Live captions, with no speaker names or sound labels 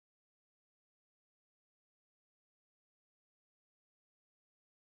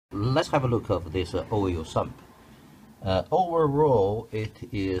let's have a look of this oil sump. Overall, it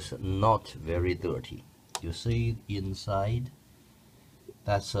is not very dirty. You see inside,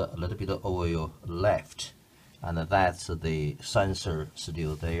 that's a little bit of oil left, and that's the sensor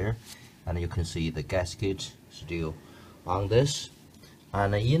still there, and you can see the gasket still on this.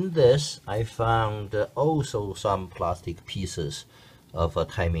 And in this, I found also some plastic pieces of a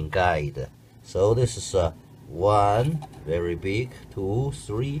timing guide. So this is one very big, 2,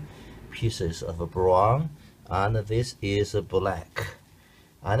 3 pieces of brown, and this is black.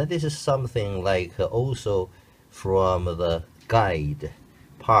 And this is something like also from the guide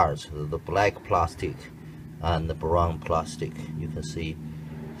parts, the black plastic and the brown plastic. You can see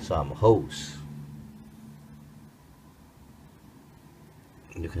some holes.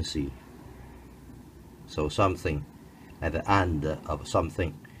 You can see, so something at the end of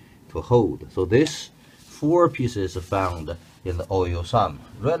something to hold. So this 4 pieces found in the oil sump,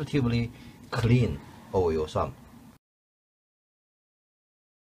 relatively clean oil sump.